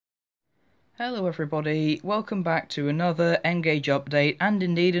Hello everybody, welcome back to another N-Gage update and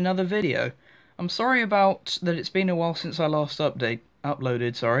indeed another video. I'm sorry about that it's been a while since I last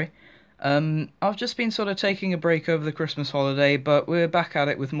uploaded, sorry. I've just been sort of taking a break over the Christmas holiday, but we're back at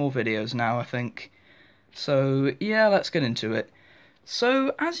it with more videos now, I think. So yeah, let's get into it.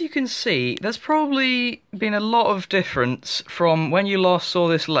 So as you can see, there's probably been a lot of difference from when you last saw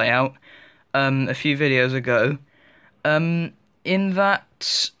this layout a few videos ago, in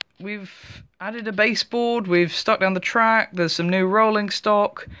that we've added a baseboard, we've stuck down the track, there's some new rolling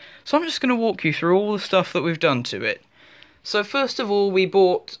stock, so I'm just going to walk you through all the stuff that we've done to it. So first of all, we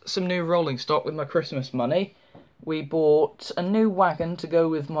bought some new rolling stock with my Christmas money. We bought a new wagon to go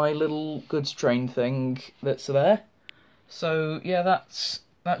with my little goods train thing that's there. So yeah,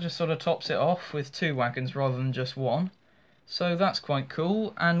 that just sort of tops it off with two wagons rather than just one. So that's quite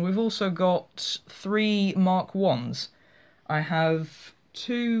cool, and we've also got 3 Mark 1s. I have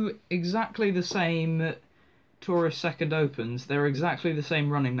 2 exactly the same Taurus Second Opens. They're exactly the same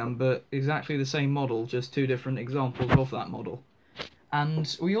running number, exactly the same model, just 2 different examples of that model.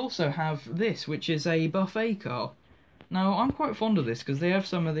 And we also have this, which is a buffet car. Now, I'm quite fond of this because they have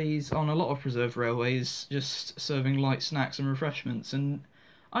some of these on a lot of preserved railways, just serving light snacks and refreshments, and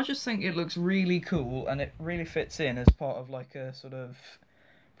I just think it looks really cool, and it really fits in as part of like a sort of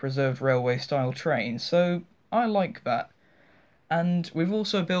preserved railway style train, so I like that. And we've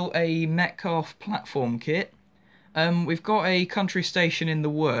also built a Metcalfe platform kit. We've got a country station in the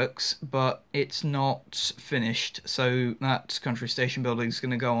works, but it's not finished, so that country station building is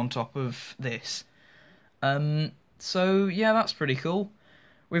going to go on top of this. So yeah, that's pretty cool.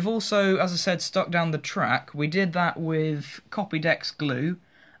 We've also, as I said, stuck down the track. We did that with Copydex glue,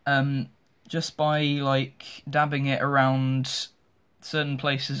 just by like dabbing it around certain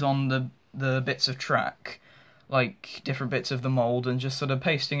places on the bits of track, like different bits of the mould, and just sort of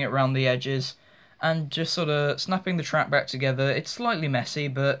pasting it around the edges and just sort of snapping the track back together. It's slightly messy,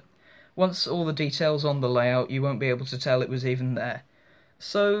 but once all the details on the layout, you won't be able to tell it was even there.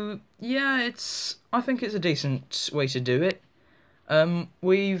 So yeah, I think it's a decent way to do it.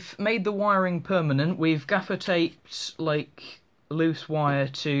 We've made the wiring permanent. We've gaffer taped like loose wire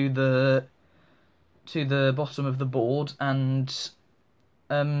to the bottom of the board, and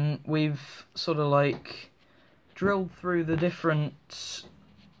we've sort of like drilled through the different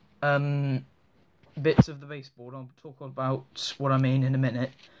bits of the baseboard. I'll talk about what I mean in a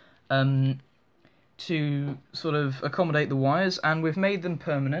minute. To sort of accommodate the wires, and we've made them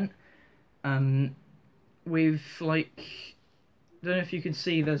permanent. We've like, don't know if you can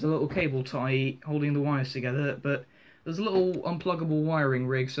see, there's a little cable tie holding the wires together, but there's a little unpluggable wiring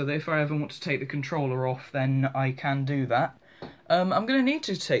rig, so that if I ever want to take the controller off, then I can do that. I'm going to need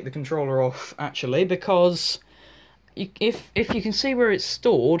to take the controller off, actually, because if you can see where it's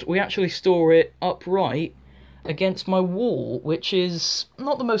stored, we actually store it upright against my wall, which is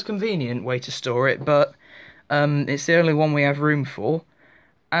not the most convenient way to store it, but it's the only one we have room for.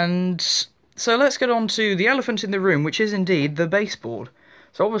 And so let's get on to the elephant in the room, which is indeed the baseboard.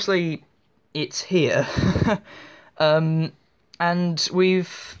 So obviously it's here. And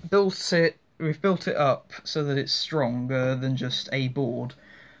we've built it up so that it's stronger than just a board.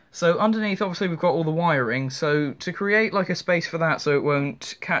 So underneath, obviously, we've got all the wiring, so to create like a space for that so it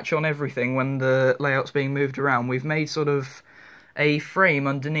won't catch on everything when the layout's being moved around, we've made sort of a frame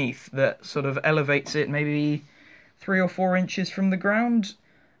underneath that sort of elevates it maybe 3 or 4 inches from the ground.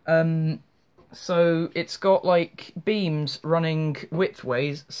 So it's got like beams running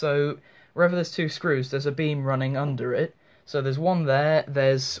widthways, so wherever there's 2 screws, there's a beam running under it. So there's one there,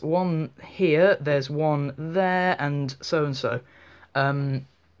 there's one here, there's one there, and so and so.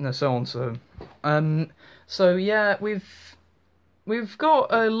 No, so on, so. So yeah, we've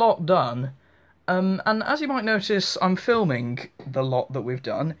got a lot done. And as you might notice, I'm filming the lot that we've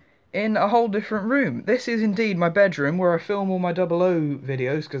done in a whole different room. This is indeed my bedroom, where I film all my 00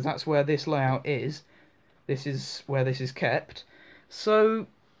 videos, because that's where this layout is. This is where this is kept. So,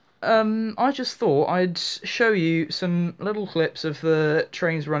 I just thought I'd show you some little clips of the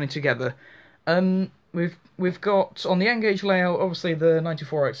trains running together. We've got, on the N-Gage layout, obviously the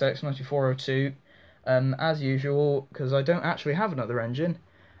 94XX, 9402, as usual, because I don't actually have another engine.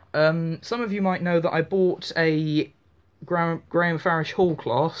 Some of you might know that I bought a Graham Farish Hall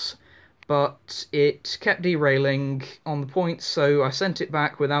class, but it kept derailing on the points, so I sent it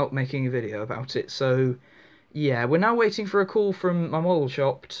back without making a video about it. So yeah, we're now waiting for a call from my model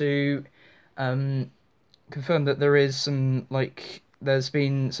shop to confirm that there is some, like, there's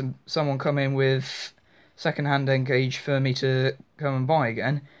been someone come in with second-hand N-Gage for me to come and buy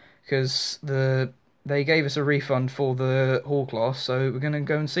again, because the they gave us a refund for the Hall class, so we're going to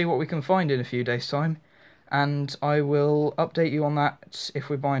go and see what we can find in a few days' time, and I will update you on that if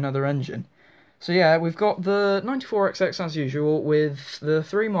we buy another engine. So yeah, we've got the 94XX as usual with the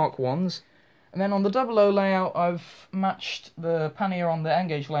 3 Mark 1s, and then on the 00 layout I've matched the pannier on the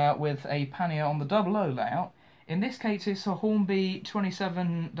N-Gage layout with a pannier on the 00 layout. In this case it's a Hornby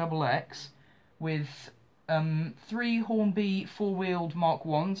 27XX with 3 Hornby 4-wheeled Mark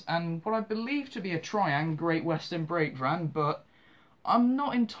 1s and what I believe to be a Triang Great Western brake van, but I'm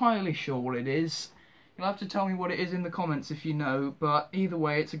not entirely sure what it is. You'll have to tell me what it is in the comments if you know, but either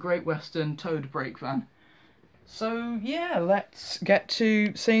way it's a Great Western towed brake van. So yeah, let's get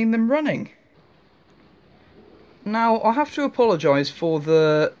to seeing them running. Now I have to apologise for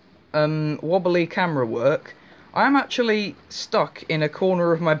the wobbly camera work. I am actually stuck in a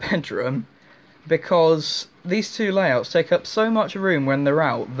corner of my bedroom because these 2 layouts take up so much room when they're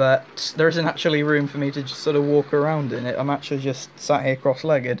out that there isn't actually room for me to just sort of walk around in it. I'm actually just sat here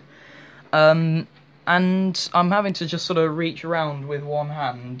cross-legged. And I'm having to just sort of reach around with one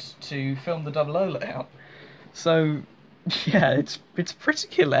hand to film the 00 layout. So, yeah, it's pretty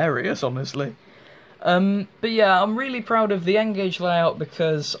hilarious, honestly. But yeah, I'm really proud of the N-Gage layout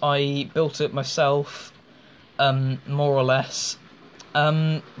because I built it myself, more or less.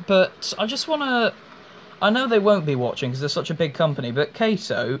 But I just want to... I know they won't be watching because they're such a big company, but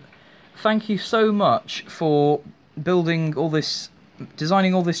Kato, thank you so much for building all this,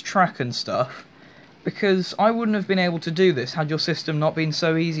 designing all this track and stuff, because I wouldn't have been able to do this had your system not been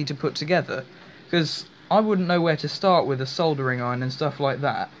so easy to put together, because I wouldn't know where to start with a soldering iron and stuff like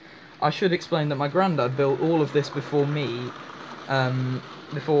that. I should explain that my granddad built all of this before me,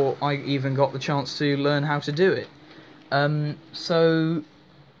 before I even got the chance to learn how to do it. So,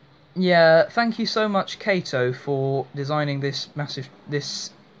 yeah, thank you so much, Kato, for designing this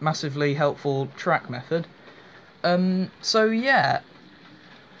massively helpful track method. So yeah,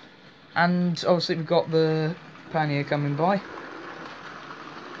 and obviously we've got the pannier coming by.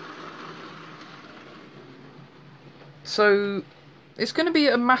 So it's going to be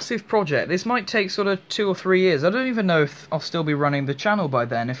a massive project. This might take sort of 2 or 3 years. I don't even know if I'll still be running the channel by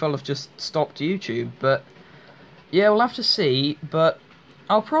then, if I'll have just stopped YouTube, but yeah, we'll have to see. But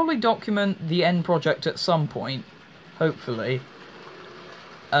I'll probably document the end project at some point, hopefully.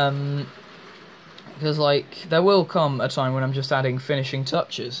 Because, like, there will come a time when I'm just adding finishing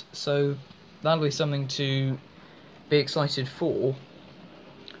touches, so that'll be something to be excited for.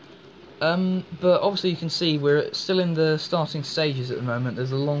 But obviously you can see we're still in the starting stages at the moment.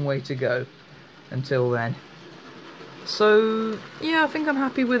 There's a long way to go until then. So, yeah, I think I'm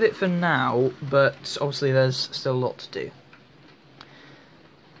happy with it for now, but obviously there's still a lot to do.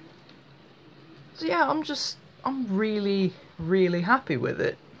 So yeah, I'm really, really happy with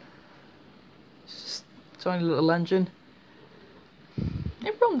it. It's just a tiny little engine.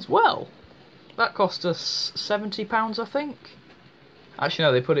 It runs well. That cost us £70, I think. Actually,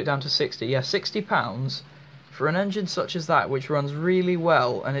 no, they put it down to 60. Yeah, £60 for an engine such as that, which runs really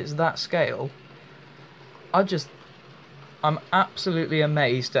well, and it's that scale. I'm absolutely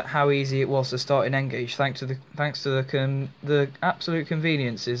amazed at how easy it was to start in N-Gage, thanks to the absolute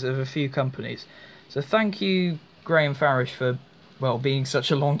conveniences of a few companies. So thank you, Graham Farish, for, well, being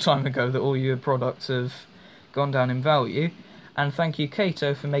such a long time ago that all your products have gone down in value, and thank you,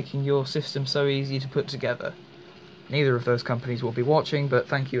 Kato, for making your system so easy to put together. Neither of those companies will be watching, but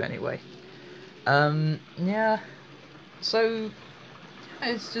thank you anyway. Yeah, so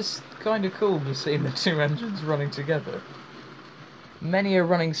it's just kind of cool to see the 2 engines running together. Many a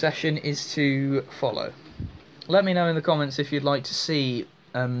running session is to follow. Let me know in the comments if you'd like to see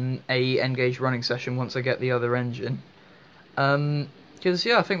a N-Gage running session once I get the other engine. Because,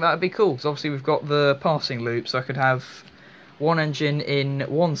 yeah, I think that would be cool, because obviously we've got the passing loop, so I could have one engine in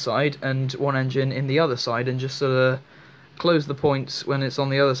one side and one engine in the other side, and just sort of close the points when it's on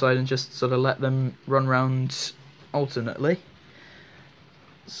the other side and just sort of let them run round alternately.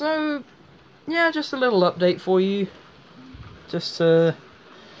 So, yeah, just a little update for you, just to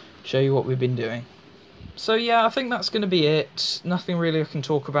show you what we've been doing. So yeah, I think that's going to be it. Nothing really I can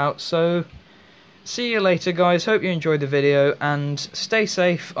talk about, so see you later, guys. Hope you enjoyed the video, and stay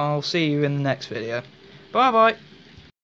safe. I'll see you in the next video. Bye bye.